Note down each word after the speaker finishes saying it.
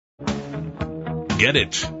Get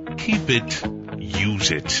it, keep it,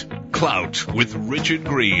 use it. Clout with Richard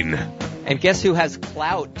Greene. And guess who has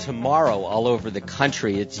clout tomorrow all over the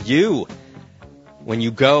country? It's you. When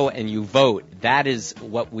you go and you vote, that is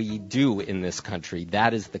what we do in this country.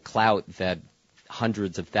 That is the clout that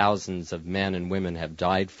hundreds of thousands of men and women have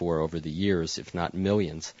died for over the years, if not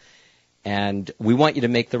millions. And we want you to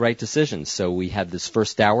make the right decisions. So we had this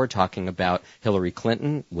first hour talking about Hillary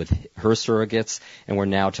Clinton with her surrogates, and we're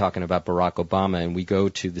now talking about Barack Obama. And we go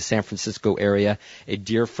to the San Francisco area, a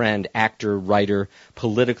dear friend, actor, writer,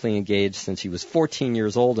 politically engaged since he was 14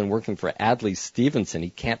 years old and working for Adlai Stevenson.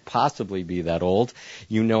 He can't possibly be that old.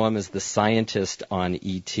 You know him as the scientist on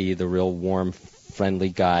E.T., the real warm, friendly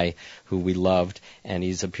guy who we loved, and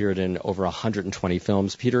he's appeared in over 120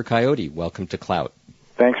 films. Peter Coyote, welcome to Clout.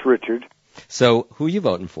 Thanks, Richard. So, who are you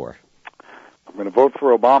voting for? I'm going to vote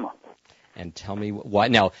for Obama. And tell me why.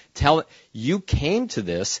 Now, you came to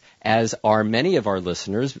this, as are many of our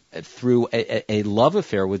listeners, through a love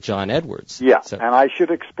affair with John Edwards. Yeah, so, and I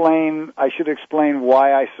should explain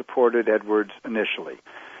why I supported Edwards initially.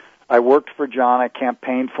 I worked for John. I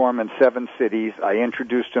campaigned for him in 7 cities. I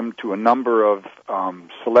introduced him to a number of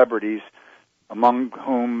celebrities, among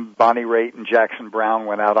whom Bonnie Raitt and Jackson Browne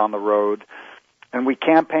went out on the road. And we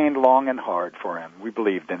campaigned long and hard for him. We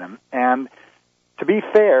believed in him. And to be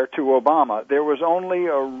fair to Obama, there was only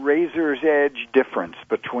a razor's edge difference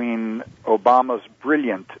between Obama's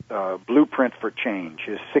brilliant blueprint for change,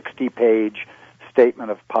 his 60-page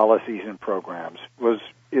statement of policies and programs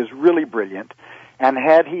is really brilliant. And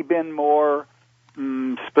had he been more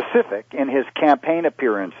specific in his campaign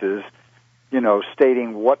appearances,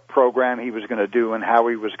 stating what program he was going to do and how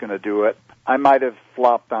he was going to do it, I might have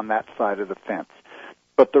flopped on that side of the fence.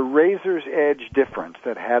 But the razor's edge difference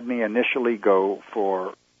that had me initially go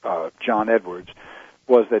for John Edwards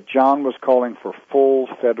was that John was calling for full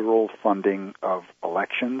federal funding of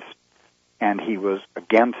elections, and he was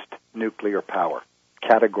against nuclear power,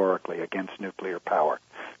 categorically against nuclear power.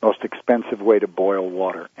 Most expensive way to boil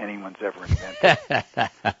water anyone's ever invented.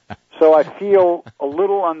 So I feel a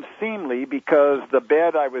little unseemly because the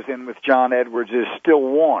bed I was in with John Edwards is still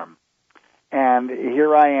warm. And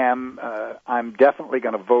here I am. I'm definitely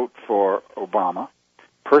going to vote for Obama,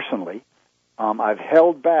 personally. I've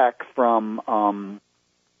held back from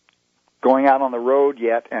going out on the road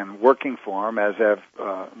yet and working for him, as have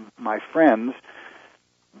my friends,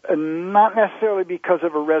 not necessarily because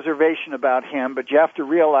of a reservation about him, but you have to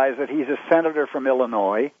realize that he's a senator from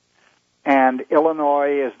Illinois, and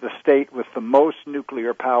Illinois is the state with the most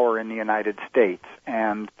nuclear power in the United States.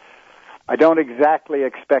 And I don't exactly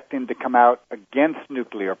expect him to come out against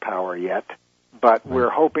nuclear power yet, but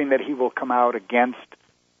we're hoping that he will come out against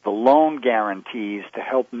the loan guarantees to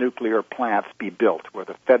help nuclear plants be built, where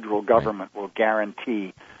the federal government will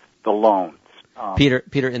guarantee the loans.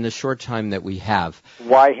 Peter, in the short time that we have...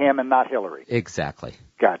 Why him and not Hillary? Exactly.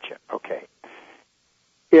 Gotcha. Okay.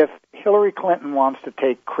 If Hillary Clinton wants to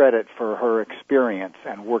take credit for her experience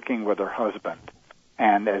and working with her husband,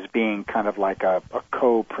 and as being kind of like a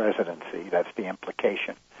co-presidency, that's the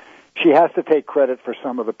implication, she has to take credit for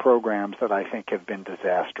some of the programs that I think have been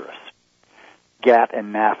disastrous. GATT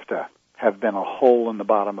and NAFTA have been a hole in the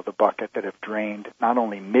bottom of the bucket that have drained not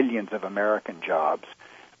only millions of American jobs,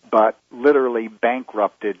 but literally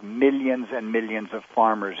bankrupted millions and millions of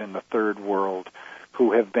farmers in the third world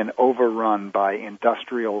who have been overrun by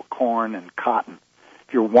industrial corn and cotton.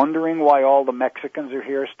 If you're wondering why all the Mexicans are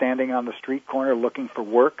here standing on the street corner looking for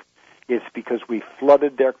work, it's because we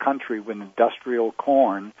flooded their country with industrial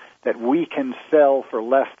corn that we can sell for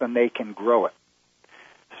less than they can grow it.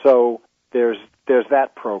 So there's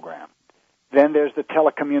that program. Then there's the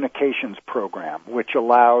telecommunications program, which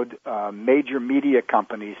allowed major media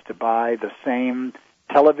companies to buy the same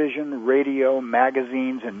television, radio,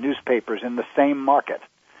 magazines, and newspapers in the same market.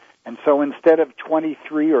 And so instead of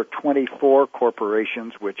 23 or 24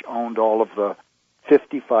 corporations, which owned all of the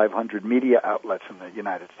 5,500 media outlets in the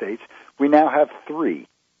United States, we now have 3.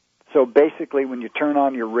 So basically, when you turn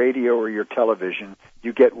on your radio or your television,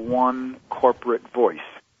 you get one corporate voice.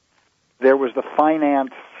 There was the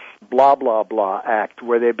Finance blah, blah, blah Act,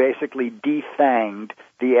 where they basically defanged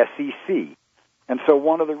the SEC. And so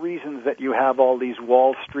one of the reasons that you have all these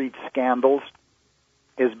Wall Street scandals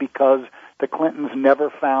is because the Clintons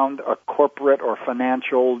never found a corporate or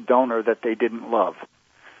financial donor that they didn't love.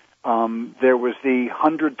 There was the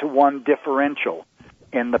 100-to-1 differential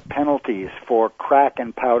in the penalties for crack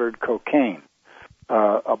and powdered cocaine.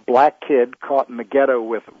 A black kid caught in the ghetto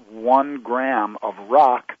with 1 gram of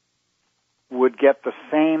rock would get the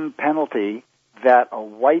same penalty that a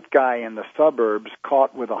white guy in the suburbs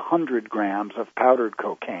caught with 100 grams of powdered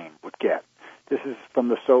cocaine would get. This is from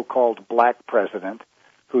the so-called black president,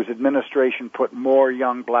 whose administration put more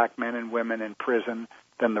young black men and women in prison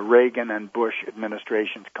than the Reagan and Bush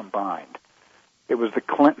administrations combined. It was the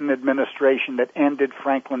Clinton administration that ended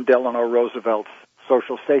Franklin Delano Roosevelt's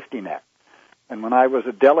social safety net. And when I was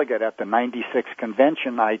a delegate at the 96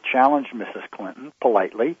 convention, I challenged Mrs. Clinton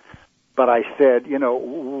politely, but I said,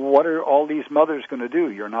 what are all these mothers going to do?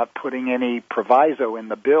 You're not putting any proviso in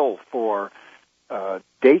the bill for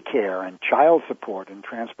daycare and child support and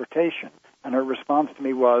transportation. And her response to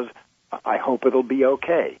me was, I hope it'll be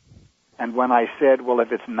okay. And when I said, well,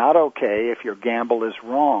 if it's not okay, if your gamble is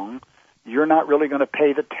wrong, you're not really going to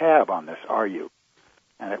pay the tab on this, are you?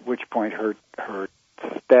 And at which point her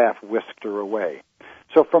staff whisked her away.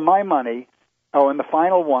 So for my money, and the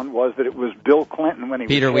final one was that it was Bill Clinton when he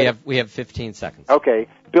Peter, was we have 15 seconds. Okay.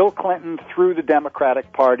 Bill Clinton threw the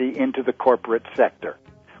Democratic Party into the corporate sector,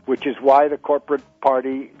 which is why the corporate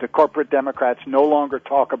Democrats no longer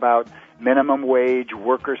talk about minimum wage,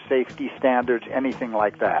 worker safety standards, anything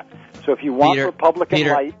like that. So if you want Republican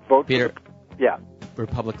light, vote for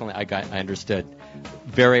Republican. I understood.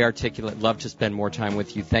 Very articulate. Love to spend more time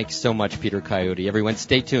with you. Thanks so much, Peter Coyote. Everyone,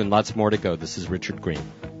 stay tuned. Lots more to go. This is Richard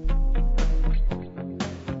Greene.